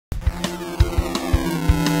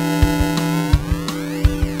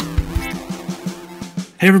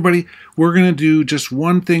Hey everybody, we're going to do just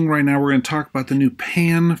one thing right now. We're going to talk about the new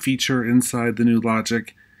pan feature inside the new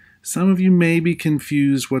Logic. Some of you may be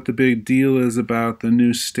confused what the big deal is about the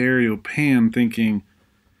new stereo pan, thinking,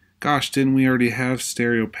 gosh, didn't we already have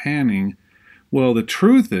stereo panning? Well, the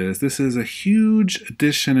truth is this is a huge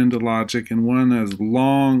addition into Logic and one that's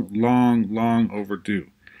long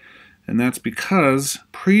overdue. And that's because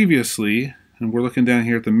previously, and we're looking down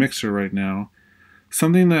here at the mixer right now,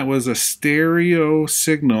 something that was a stereo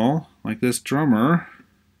signal, like this drummer,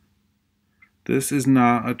 this is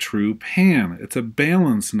not a true pan. It's a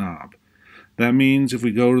balance knob. That means if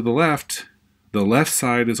we go to the left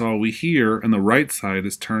side is all we hear, and the right side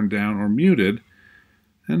is turned down or muted.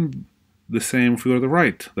 And the same if we go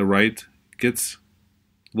to the right gets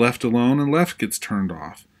left alone and left gets turned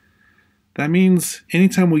off. That means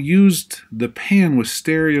anytime we used the pan with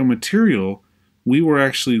stereo material, we were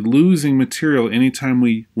actually losing material anytime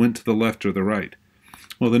we went to the left or the right.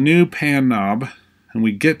 Well, the new pan knob, and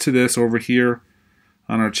we get to this over here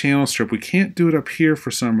on our channel strip. We can't do it up here for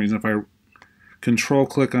some reason. If I control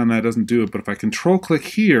click on that, it doesn't do it. But if I control click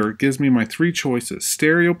here, it gives me my three choices: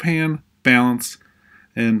 stereo pan, balance,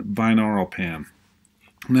 and binaural pan.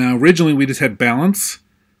 Now, originally we just had balance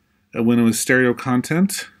when it was stereo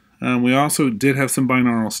content. We also did have some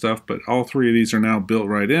binaural stuff, but all three of these are now built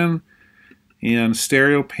right in. And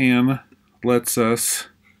stereo pan lets us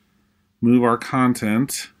move our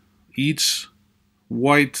content. Each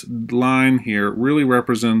white line here really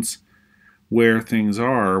represents where things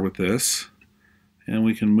are with this. And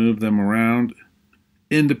we can move them around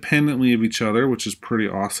independently of each other, which is pretty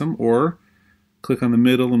awesome. Or click on the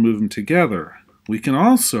middle and move them together. We can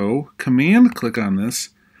also command click on this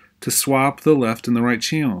to swap the left and the right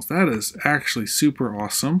channels. That is actually super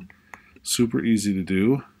awesome. Super easy to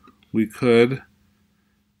do. We could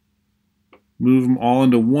move them all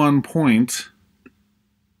into one point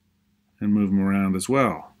and move them around as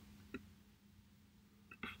well.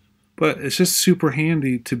 But it's just super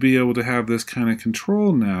handy to be able to have this kind of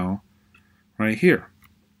control now right here.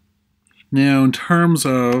 Now, in terms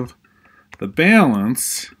of the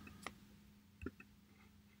balance,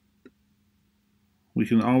 we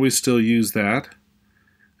can always still use that.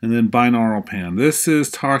 And then binaural pan. This is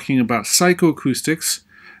talking about psychoacoustics,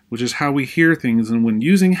 which is how we hear things. And when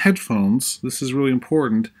using headphones, this is really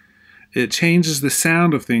important, it changes the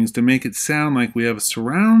sound of things to make it sound like we have a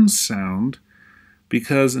surround sound,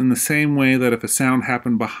 because in the same way that if a sound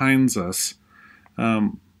happened behind us,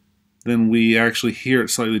 then we actually hear it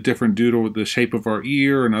slightly different due to the shape of our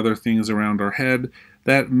ear and other things around our head.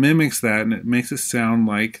 That mimics that, and it makes it sound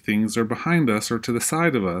like things are behind us or to the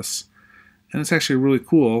side of us. And it's actually really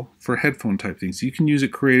cool for headphone type things. You can use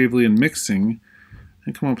it creatively in mixing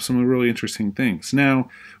and come up with some really interesting things. Now,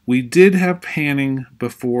 we did have panning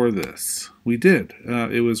before this. We did.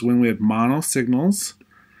 It was when we had mono signals.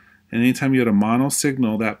 And anytime you had a mono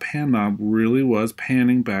signal, that pan knob really was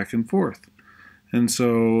panning back and forth. And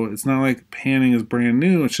so it's not like panning is brand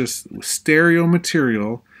new. It's just stereo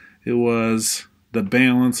material. It was the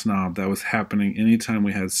balance knob that was happening anytime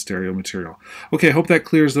we had stereo material. Okay, I hope that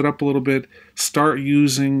clears it up a little bit. Start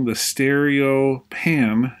using the stereo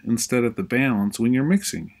pan instead of the balance when you're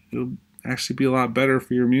mixing. It'll actually be a lot better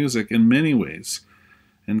for your music in many ways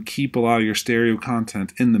and keep a lot of your stereo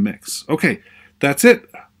content in the mix. Okay, that's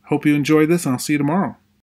it. Hope you enjoyed this, and I'll see you tomorrow.